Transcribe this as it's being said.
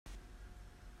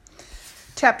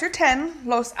Chapter 10,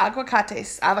 Los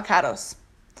Aguacates, Avocados.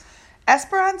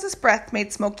 Esperanza's breath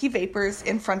made smoky vapors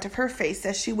in front of her face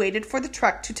as she waited for the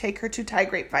truck to take her to Thai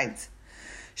grapevines.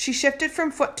 She shifted from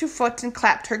foot to foot and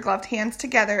clapped her gloved hands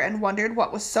together and wondered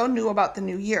what was so new about the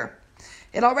new year.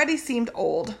 It already seemed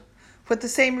old, with the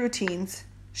same routines.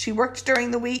 She worked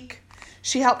during the week.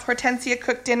 She helped Hortensia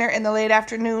cook dinner in the late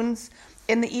afternoons.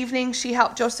 In the evening, she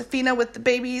helped Josefina with the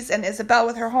babies and Isabel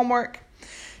with her homework.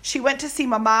 She went to see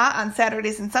Mama on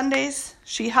Saturdays and Sundays.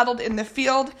 She huddled in the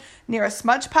field near a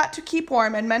smudge pot to keep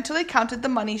warm and mentally counted the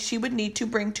money she would need to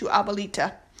bring to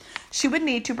Abuelita. She would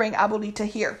need to bring Abuelita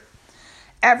here.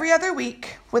 Every other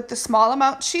week, with the small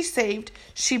amount she saved,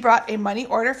 she brought a money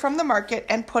order from the market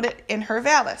and put it in her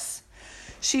valise.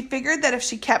 She figured that if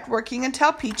she kept working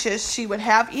until Peaches, she would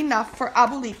have enough for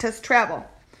Abuelita's travel.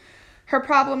 Her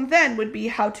problem then would be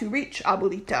how to reach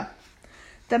Abuelita.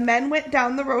 The men went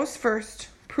down the rows first,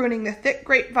 pruning the thick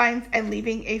grapevines and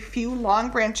leaving a few long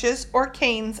branches or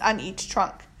canes on each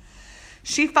trunk.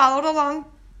 She followed along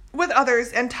with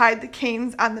others and tied the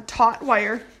canes on the taut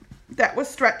wire that was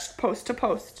stretched post to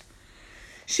post.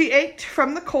 She ached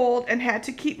from the cold and had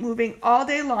to keep moving all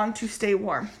day long to stay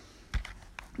warm.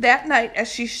 That night,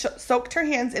 as she soaked her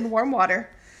hands in warm water,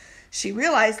 she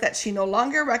realized that she no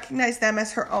longer recognized them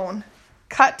as her own.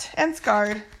 Cut and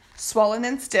scarred, swollen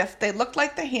and stiff, they looked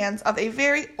like the hands of a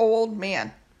very old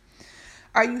man.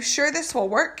 "Are you sure this will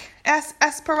work?" asked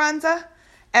Esperanza,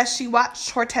 as she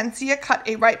watched Hortensia cut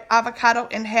a ripe avocado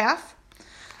in half.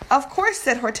 "Of course,"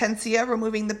 said Hortensia,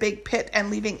 removing the big pit and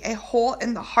leaving a hole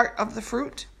in the heart of the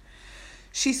fruit.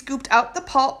 She scooped out the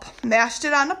pulp, mashed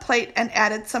it on a plate, and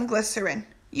added some glycerin.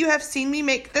 "You have seen me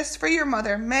make this for your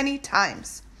mother many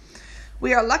times.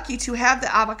 We are lucky to have the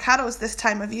avocados this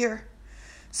time of year.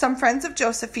 Some friends of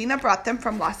Josefina brought them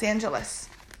from Los Angeles."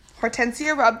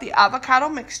 Hortensia rubbed the avocado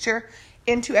mixture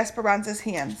into Esperanza's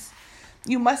hands.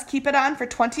 "You must keep it on for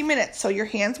 20 minutes so your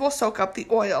hands will soak up the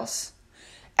oils."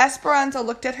 Esperanza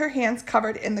looked at her hands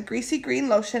covered in the greasy green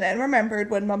lotion and remembered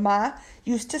when Mama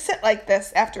used to sit like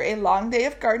this after a long day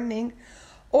of gardening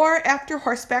or after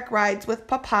horseback rides with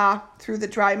Papa through the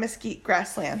dry mesquite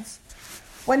grasslands.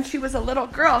 When she was a little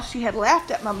girl, she had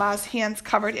laughed at Mama's hands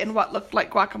covered in what looked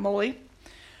like guacamole,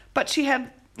 but she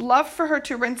had loved for her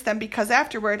to rinse them because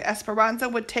afterward Esperanza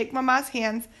would take Mama's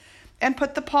hands and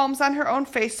put the palms on her own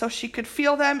face so she could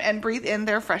feel them and breathe in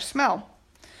their fresh smell.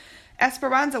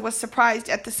 Esperanza was surprised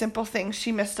at the simple things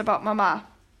she missed about Mama.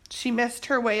 She missed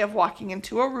her way of walking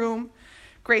into a room,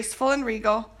 graceful and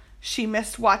regal. She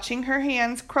missed watching her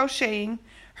hands crocheting,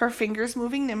 her fingers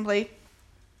moving nimbly.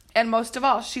 And most of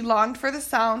all, she longed for the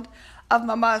sound of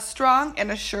Mama's strong and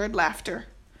assured laughter.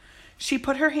 She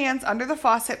put her hands under the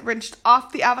faucet, rinsed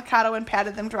off the avocado, and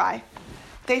patted them dry.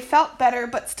 They felt better,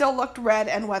 but still looked red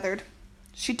and weathered.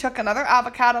 She took another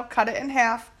avocado, cut it in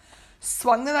half,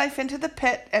 swung the knife into the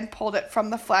pit, and pulled it from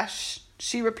the flesh.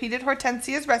 She repeated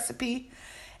Hortensia's recipe,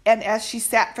 and as she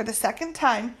sat for the second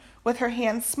time, with her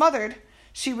hands smothered,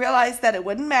 she realized that it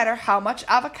wouldn't matter how much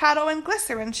avocado and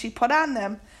glycerin she put on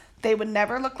them, they would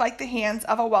never look like the hands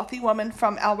of a wealthy woman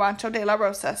from El Rancho de las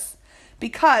Rosas,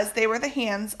 because they were the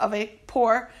hands of a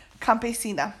poor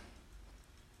campesina.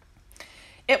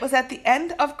 It was at the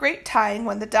end of great time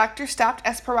when the doctor stopped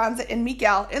Esperanza and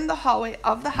Miguel in the hallway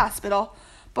of the hospital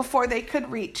before they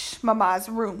could reach Mama's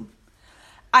room.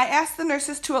 "I asked the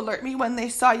nurses to alert me when they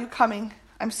saw you coming.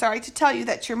 I'm sorry to tell you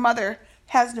that your mother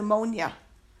has pneumonia."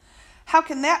 "How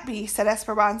can that be?" said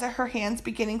Esperanza, her hands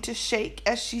beginning to shake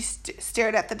as she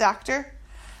stared at the doctor.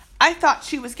 "I thought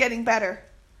she was getting better."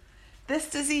 "This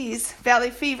disease, valley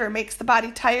fever, makes the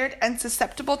body tired and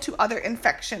susceptible to other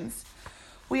infections.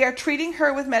 We are treating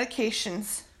her with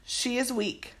medications. She is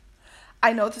weak.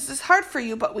 I know this is hard for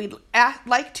you, but we'd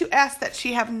like to ask that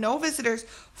she have no visitors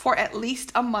for at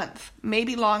least a month,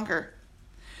 maybe longer.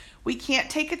 We can't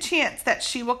take a chance that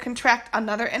she will contract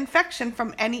another infection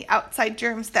from any outside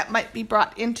germs that might be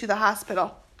brought into the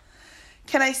hospital.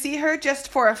 Can I see her just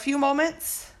for a few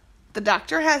moments?" The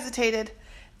doctor hesitated,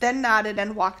 then nodded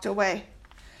and walked away.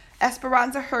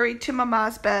 Esperanza hurried to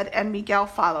Mama's bed and Miguel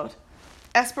followed.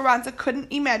 Esperanza couldn't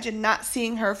imagine not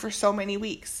seeing her for so many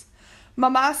weeks.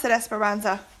 "Mama," said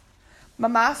Esperanza.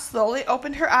 Mama slowly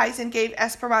opened her eyes and gave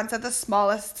Esperanza the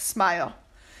smallest smile.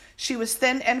 She was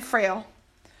thin and frail.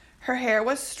 Her hair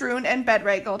was strewn and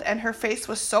bedraggled, and her face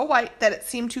was so white that it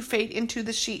seemed to fade into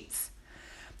the sheets,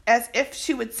 as if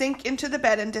she would sink into the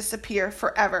bed and disappear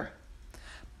forever.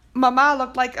 Mama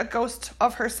looked like a ghost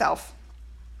of herself.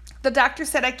 "The doctor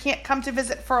said I can't come to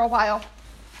visit for a while."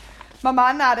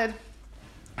 Mama nodded,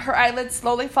 her eyelids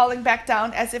slowly falling back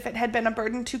down as if it had been a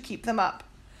burden to keep them up.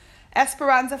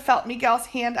 Esperanza felt Miguel's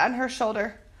hand on her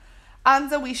shoulder.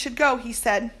 "Anza, we should go," he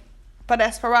said. But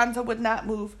Esperanza would not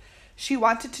move. She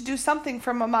wanted to do something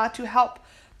for Mama to help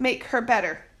make her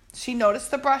better. She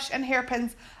noticed the brush and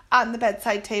hairpins on the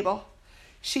bedside table.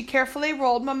 She carefully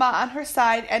rolled Mama on her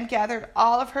side and gathered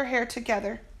all of her hair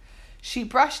together. She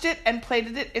brushed it and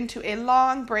plaited it into a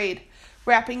long braid,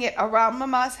 wrapping it around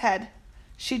Mama's head.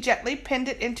 She gently pinned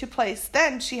it into place.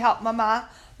 Then she helped Mama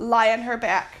lie on her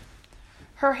back,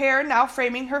 her hair now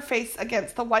framing her face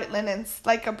against the white linens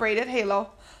like a braided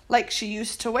halo, like she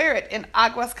used to wear it in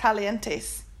Aguas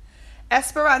Calientes.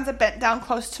 Esperanza bent down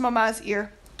close to Mama's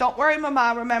ear. "Don't worry,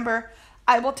 Mama. Remember,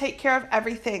 I will take care of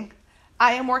everything.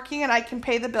 I am working and I can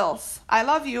pay the bills. I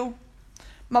love you."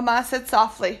 Mama said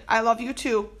softly, "I love you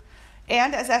too."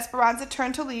 And as Esperanza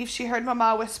turned to leave, she heard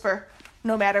Mama whisper,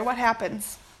 "No matter what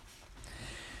happens."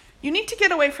 "You need to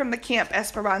get away from the camp,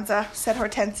 Esperanza," said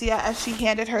Hortensia as she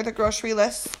handed her the grocery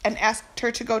list and asked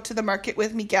her to go to the market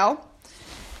with Miguel.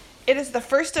 "It is the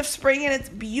 1st of spring and it's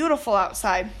beautiful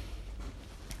outside."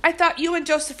 "I thought you and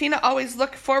Josefina always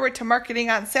look forward to marketing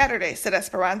on Saturday," said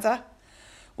Esperanza.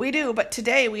 "We do, but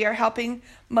today we are helping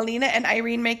Melina and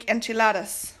Irene make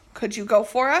enchiladas. Could you go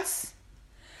for us?"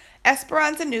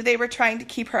 Esperanza knew they were trying to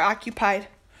keep her occupied.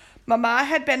 Mama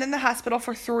had been in the hospital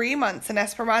for 3 months, and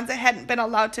Esperanza hadn't been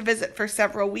allowed to visit for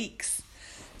several weeks.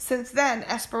 Since then,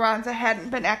 Esperanza hadn't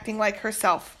been acting like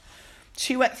herself.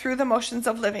 She went through the motions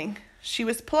of living. She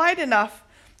was polite enough,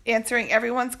 answering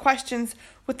everyone's questions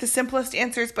with the simplest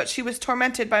answers, but she was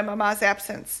tormented by Mama's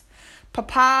absence.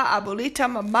 Papa, Abuelita,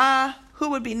 Mama, who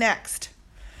would be next?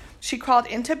 She crawled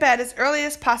into bed as early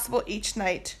as possible each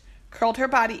night, curled her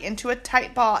body into a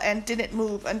tight ball, and didn't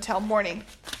move until morning.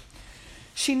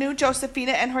 She knew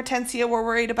Josefina and Hortensia were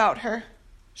worried about her.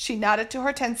 She nodded to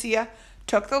Hortensia,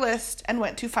 took the list, and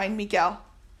went to find Miguel.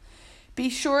 "Be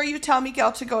sure you tell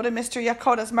Miguel to go to Mr.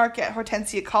 Yakota's market,"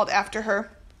 Hortensia called after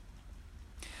her.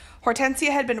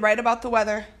 Hortensia had been right about the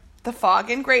weather. The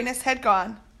fog and grayness had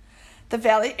gone. The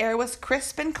valley air was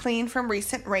crisp and clean from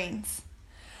recent rains.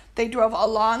 They drove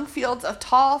along fields of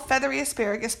tall, feathery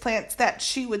asparagus plants that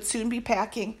she would soon be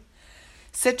packing.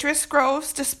 Citrus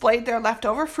groves displayed their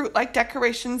leftover fruit like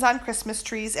decorations on Christmas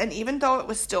trees, and even though it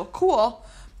was still cool,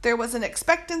 there was an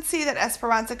expectancy that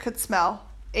Esperanza could smell,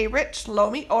 a rich,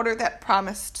 loamy odor that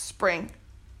promised spring.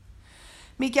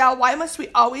 "Miguel, why must we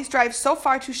always drive so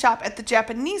far to shop at the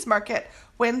Japanese market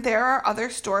when there are other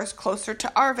stores closer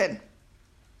to Arvin?"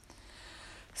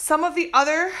 "Some of the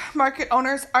other market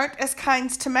owners aren't as kind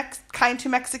to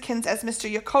Mexicans as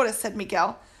Mr. Yakota," said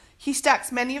Miguel. "He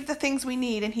stocks many of the things we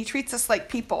need, and he treats us like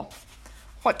people."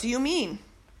 "What do you mean?"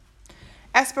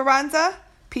 "Esperanza,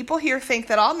 people here think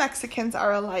that all Mexicans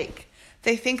are alike.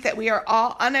 They think that we are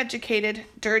all uneducated,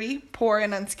 dirty, poor,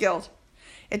 and unskilled.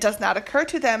 It does not occur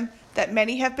to them that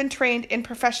many have been trained in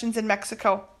professions in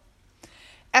Mexico."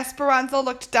 Esperanza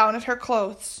looked down at her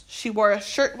clothes. She wore a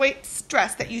shirt-waist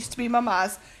dress that used to be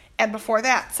Mama's, and before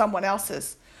that, someone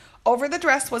else's. Over the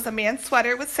dress was a man's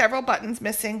sweater with several buttons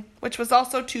missing, which was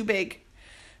also too big.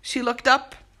 She leaned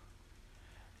up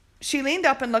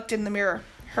and looked in the mirror.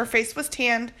 Her face was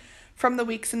tanned from the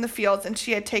weeks in the fields, and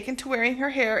she had taken to wearing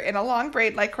her hair in a long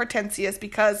braid like Hortensia's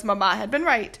because Mama had been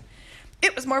right.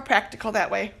 It was more practical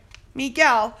that way.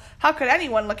 "Miguel, how could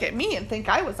anyone look at me and think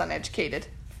I was uneducated?"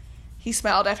 He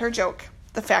smiled at her joke.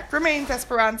 "The fact remains,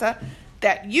 Esperanza,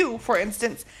 that you, for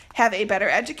instance, have a better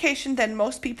education than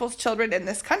most people's children in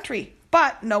this country,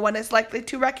 but no one is likely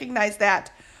to recognize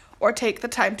that or take the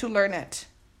time to learn it.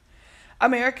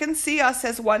 Americans see us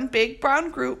as one big brown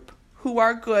group who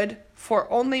are good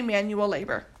for only manual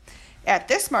labor. At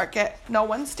this market, no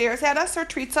one stares at us or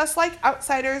treats us like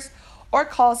outsiders or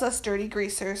calls us dirty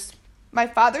greasers. My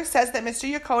father says that Mr.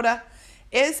 Yakota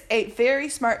is a very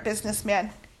smart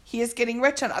businessman. He is getting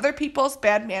rich on other people's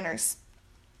bad manners."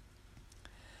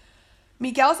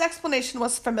 Miguel's explanation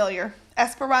was familiar.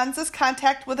 Esperanza's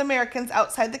contact with Americans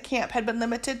outside the camp had been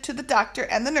limited to the doctor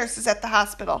and the nurses at the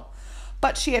hospital,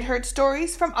 but she had heard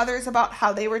stories from others about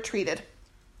how they were treated.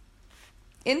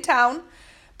 In town,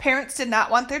 parents did not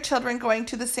want their children going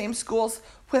to the same schools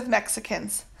with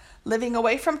Mexicans. Living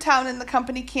away from town in the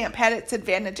company camp had its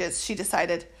advantages, she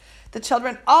decided. The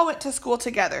children all went to school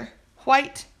together.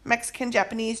 White, Mexican,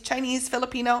 Japanese, Chinese,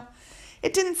 Filipino.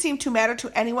 It didn't seem to matter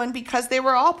to anyone because they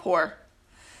were all poor.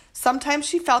 Sometimes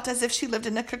she felt as if she lived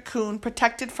in a cocoon,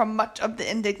 protected from much of the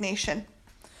indignation.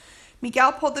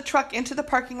 Miguel pulled the truck into the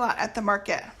parking lot at the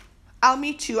market. "I'll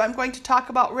meet you. I'm going to talk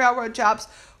about railroad jobs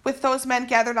with those men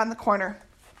gathered on the corner."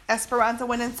 Esperanza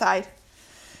went inside.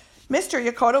 Mr.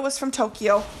 Yakota was from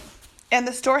Tokyo, and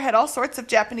the store had all sorts of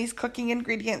Japanese cooking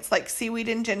ingredients like seaweed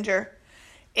and ginger.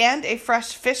 and a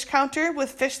fresh fish counter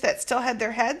with fish that still had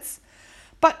their heads.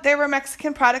 But there were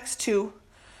Mexican products too,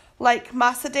 like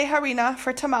masa de harina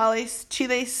for tamales,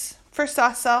 chiles for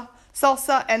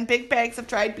salsa, and big bags of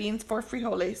dried beans for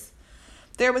frijoles.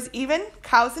 There was even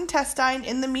cow's intestine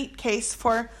in the meat case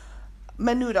for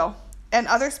menudo, and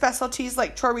other specialties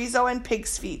like chorizo and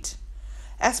pig's feet.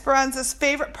 Esperanza's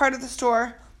favorite part of the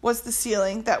store was the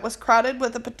ceiling that was crowded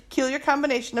with a peculiar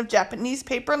combination of Japanese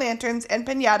paper lanterns and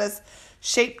piñatas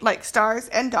shaped like stars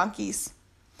and donkeys.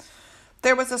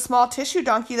 There was a small tissue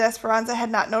donkey that Esperanza had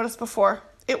not noticed before.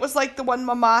 It was like the one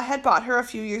Mama had bought her a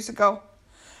few years ago.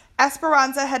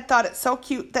 Esperanza had thought it so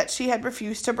cute that she had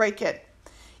refused to break it,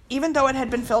 even though it had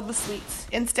been filled with sweets.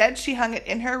 Instead, she hung it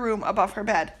in her room above her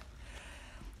bed.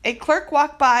 A clerk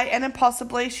walked by, and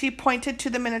impulsively she pointed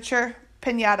to the miniature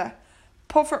piñata.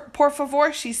 Por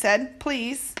favor, she said,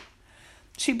 please.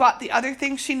 She bought the other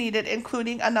things she needed,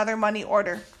 including another money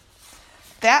order.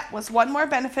 That was one more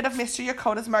benefit of Mr.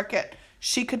 Yokota's market.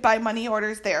 She could buy money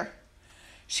orders there.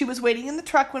 She was waiting in the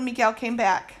truck when Miguel came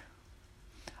back.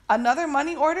 Another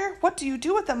money order? What do you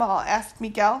do with them all? Asked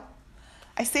Miguel.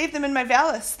 I save them in my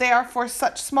valise. They are for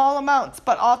such small amounts,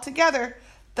 but altogether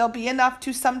they'll be enough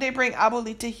to someday bring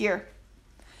Abuelita here.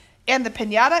 And the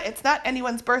piñata, it's not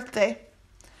anyone's birthday.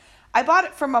 I bought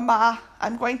it for Mama.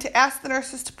 I'm going to ask the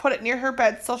nurses to put it near her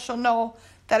bed so she'll know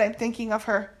that I'm thinking of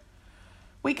her.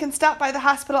 We can stop by the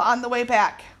hospital on the way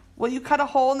back. Will you cut a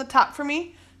hole in the top for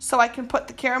me so I can put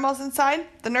the caramels inside?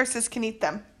 The nurses can eat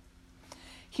them.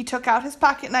 He took out his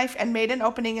pocket knife and made an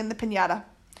opening in the piñata.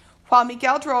 While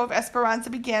Miguel drove, Esperanza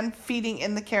began feeding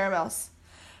in the caramels.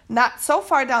 Not so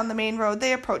far down the main road,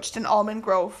 they approached an almond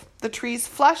grove, the trees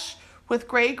flush with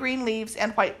gray-green leaves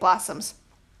and white blossoms.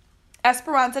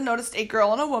 Esperanza noticed a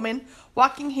girl and a woman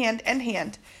walking hand in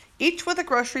hand, each with a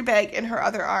grocery bag in her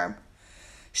other arm.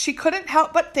 She couldn't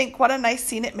help but think what a nice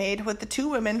scene it made with the two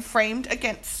women framed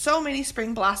against so many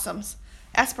spring blossoms.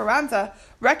 Esperanza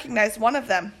recognized one of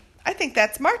them. I think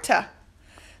that's Marta.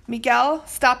 Miguel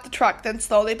stopped the truck, then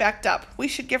slowly backed up. We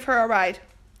should give her a ride.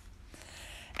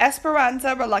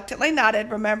 Esperanza reluctantly nodded,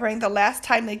 remembering the last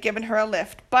time they'd given her a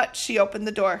lift, but she opened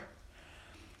the door.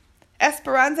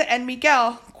 Esperanza and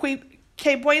Miguel,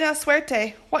 que buena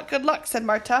suerte. What good luck, said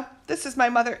Marta. This is my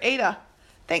mother, Ada.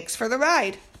 Thanks for the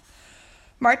ride.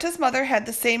 Marta's mother had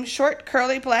the same short,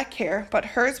 curly black hair, but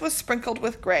hers was sprinkled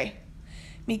with gray.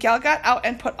 Miguel got out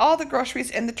and put all the groceries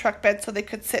in the truck bed so they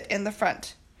could sit in the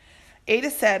front.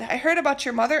 Ada said, I heard about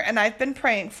your mother and I've been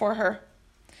praying for her.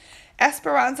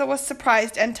 Esperanza was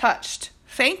surprised and touched.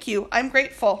 Thank you, I'm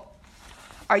grateful.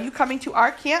 Are you coming to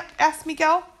our camp? Asked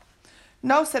Miguel.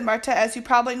 No, said Marta. As you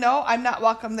probably know, I'm not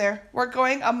welcome there. We're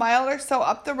going a mile or so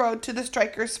up the road to the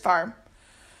strikers' farm.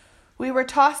 We were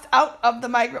tossed out of the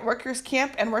migrant workers'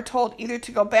 camp and were told either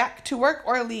to go back to work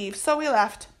or leave, so we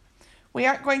left. We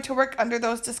aren't going to work under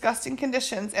those disgusting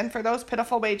conditions and for those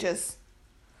pitiful wages.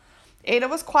 Ada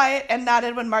was quiet and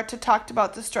nodded when Marta talked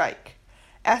about the strike.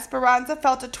 Esperanza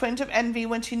felt a twinge of envy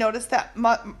when she noticed that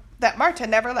Marta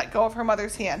never let go of her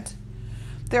mother's hand.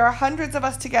 There are hundreds of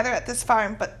us together at this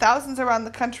farm, but thousands around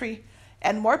the country,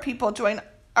 and more people join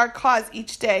our cause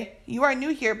each day. You are new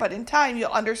here, but in time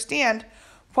you'll understand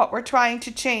what we're trying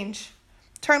to change.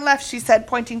 Turn left, she said,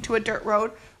 pointing to a dirt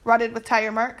road rutted with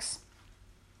tire marks.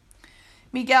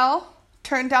 Miguel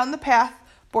turned down the path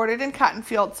bordered in cotton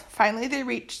fields. Finally, they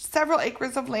reached several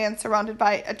acres of land surrounded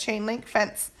by a chain-link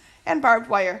fence and barbed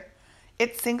wire,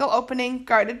 its single opening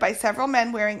guarded by several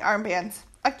men wearing armbands.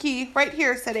 A key, right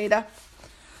here, said Ada.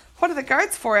 What are the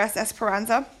guards for? Asked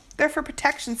Esperanza. They're for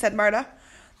protection, said Marta.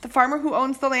 The farmer who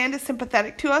owns the land is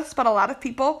sympathetic to us, but a lot of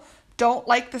people don't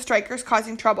like the strikers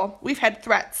causing trouble. We've had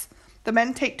threats. The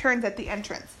men take turns at the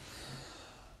entrance.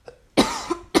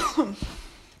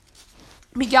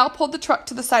 Miguel pulled the truck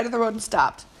to the side of the road and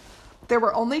stopped. There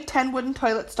were only 10 wooden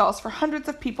toilet stalls for hundreds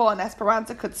of people, and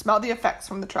Esperanza could smell the effects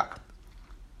from the truck.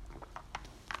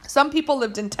 Some people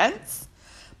lived in tents,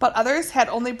 but others had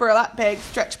only burlap bags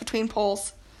stretched between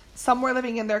poles. Some were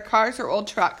living in their cars or old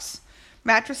trucks.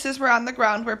 Mattresses were on the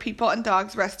ground where people and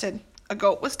dogs rested. A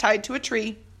goat was tied to a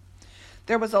tree.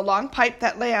 There was a long pipe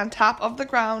that lay on top of the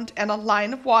ground and a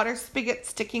line of water spigots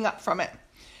sticking up from it.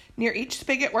 Near each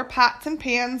spigot were pots and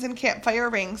pans and campfire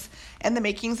rings and the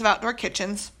makings of outdoor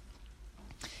kitchens.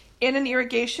 In an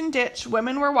irrigation ditch,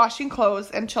 women were washing clothes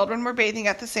and children were bathing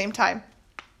at the same time.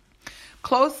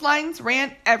 Clotheslines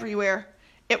ran everywhere.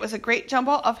 It was a great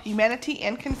jumble of humanity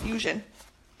and confusion.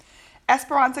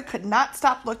 Esperanza could not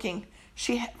stop looking.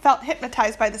 She felt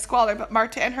hypnotized by the squalor, but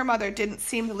Marta and her mother didn't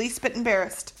seem the least bit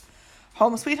embarrassed.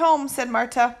 Home sweet home, said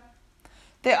Marta.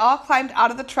 They all climbed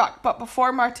out of the truck, but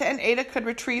before Marta and Ada could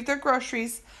retrieve their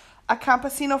groceries, a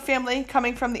campesino family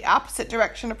coming from the opposite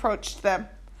direction approached them.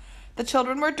 The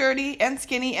children were dirty and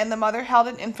skinny, and the mother held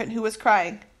an infant who was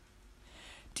crying.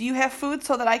 "Do you have food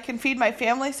so that I can feed my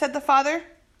family?" said the father.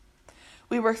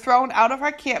 "We were thrown out of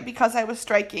our camp because I was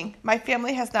striking. My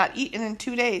family has not eaten in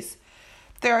 2 days.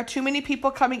 There are too many people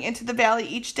coming into the valley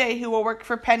each day who will work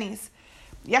for pennies.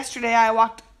 Yesterday I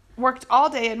worked all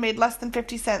day and made less than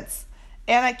 50 cents.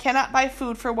 And I cannot buy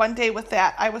food for 1 day with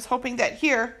that. I was hoping that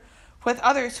here, with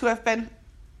others who have been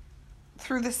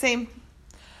through the same,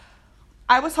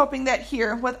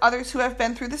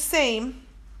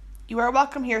 You are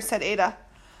welcome here," said Ada.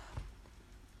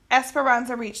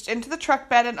 Esperanza reached into the truck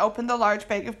bed and opened the large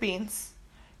bag of beans.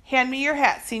 "Hand me your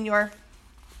hat, senor."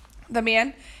 The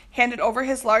man handed over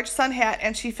his large sun hat,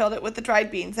 and she filled it with the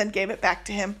dried beans and gave it back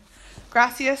to him.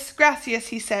 "Gracias, gracias,"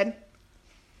 he said.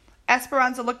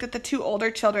 Esperanza looked at the 2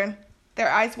 older children, their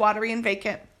eyes watery and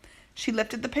vacant. She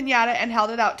lifted the piñata and held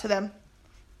it out to them.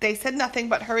 They said nothing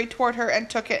but hurried toward her and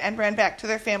took it and ran back to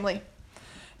their family.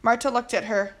 Marta looked at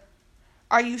her.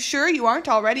 "Are you sure you aren't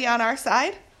already on our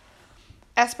side?"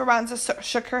 Esperanza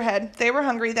shook her head. "They were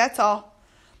hungry, that's all.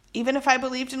 Even if I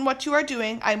believed in what you are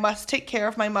doing, I must take care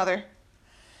of my mother."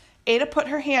 Ada put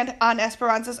her hand on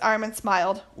Esperanza's arm and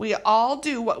smiled. "We all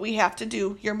do what we have to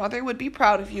do. Your mother would be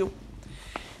proud of you."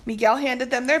 Miguel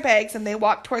handed them their bags, and they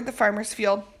walked toward the farmer's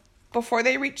field. Before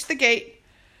they reached the gate,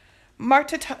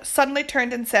 Marta suddenly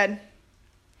turned and said,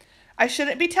 "I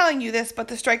shouldn't be telling you this, but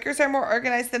the strikers are more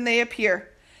organized than they appear.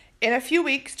 In a few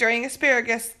weeks, during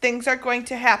asparagus, things are going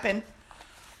to happen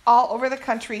all over the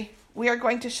country. We are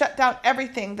going to shut down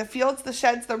everything, the fields, the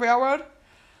sheds, the railroad.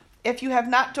 If you have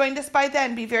not joined us by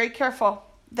then, be very careful."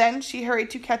 Then she hurried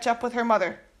to catch up with her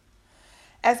mother.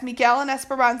 As Miguel and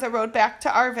Esperanza rode back to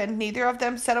Arvin, neither of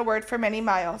them said a word for many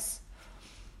miles.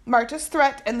 Marta's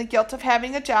threat and the guilt of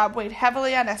having a job weighed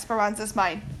heavily on Esperanza's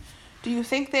mind. "Do you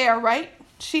think they are right?"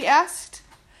 she asked.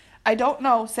 "I don't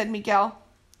know," said Miguel.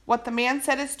 "What the man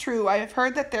said is true. I have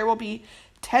heard that there will be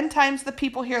 10 times the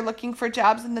people here looking for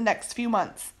jobs in the next few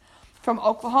months, from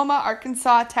Oklahoma,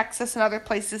 Arkansas, Texas, and other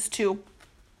places too.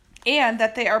 And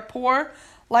that they are poor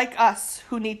like us,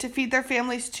 who need to feed their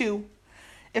families too.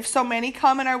 If so many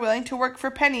come and are willing to work for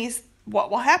pennies,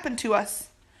 what will happen to us?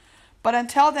 But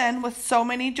until then, with so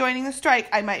many joining the strike,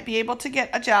 I might be able to get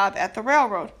a job at the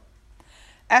railroad."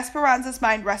 Esperanza's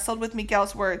mind wrestled with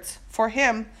Miguel's words. For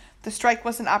him, the strike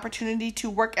was an opportunity to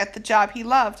work at the job he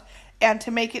loved and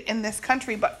to make it in this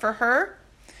country. But for her,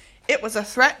 it was a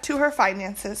threat to her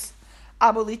finances,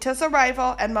 Abuelita's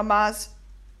arrival, and Mama's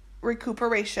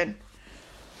recuperation.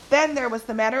 Then there was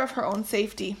the matter of her own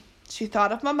safety. She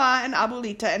thought of Mama and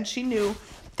Abuelita, and she knew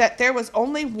that there was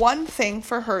only one thing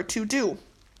for her to do.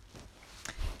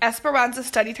 Esperanza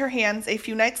studied her hands a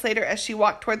few nights later as she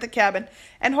walked toward the cabin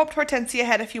and hoped Hortensia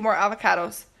had a few more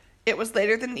avocados. It was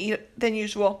later than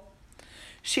usual.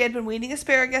 She had been weeding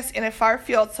asparagus in a far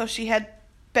field, so she had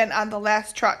been on the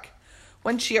last truck.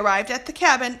 When she arrived at the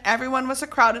cabin, everyone was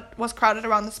crowded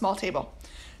around the small table.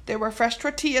 There were fresh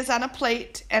tortillas on a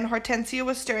plate, and Hortensia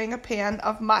was stirring a pan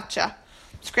of matcha,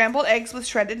 scrambled eggs with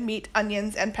shredded meat,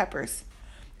 onions, and peppers.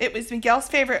 It was Miguel's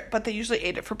favorite, but they usually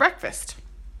ate it for breakfast.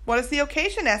 "What is the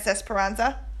occasion?" asked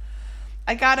Esperanza.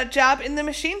 "I got a job in the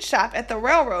machine shop at the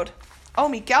railroad." "Oh,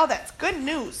 Miguel, that's good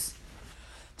news."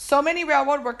 "So many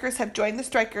railroad workers have joined the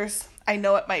strikers. I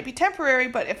know it might be temporary,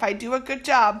 but if I do a good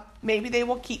job, maybe they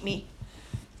will keep me."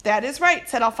 "That is right,"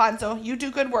 said Alfonso. "You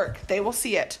do good work. They will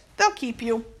see it. They'll keep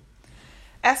you."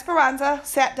 Esperanza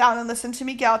sat down and listened to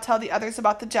Miguel tell the others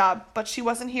about the job, but she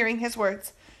wasn't hearing his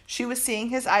words. She was seeing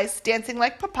his eyes dancing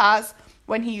like Papa's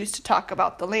when he used to talk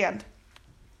about the land.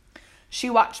 She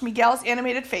watched Miguel's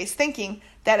animated face, thinking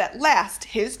that at last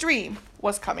his dream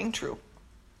was coming true.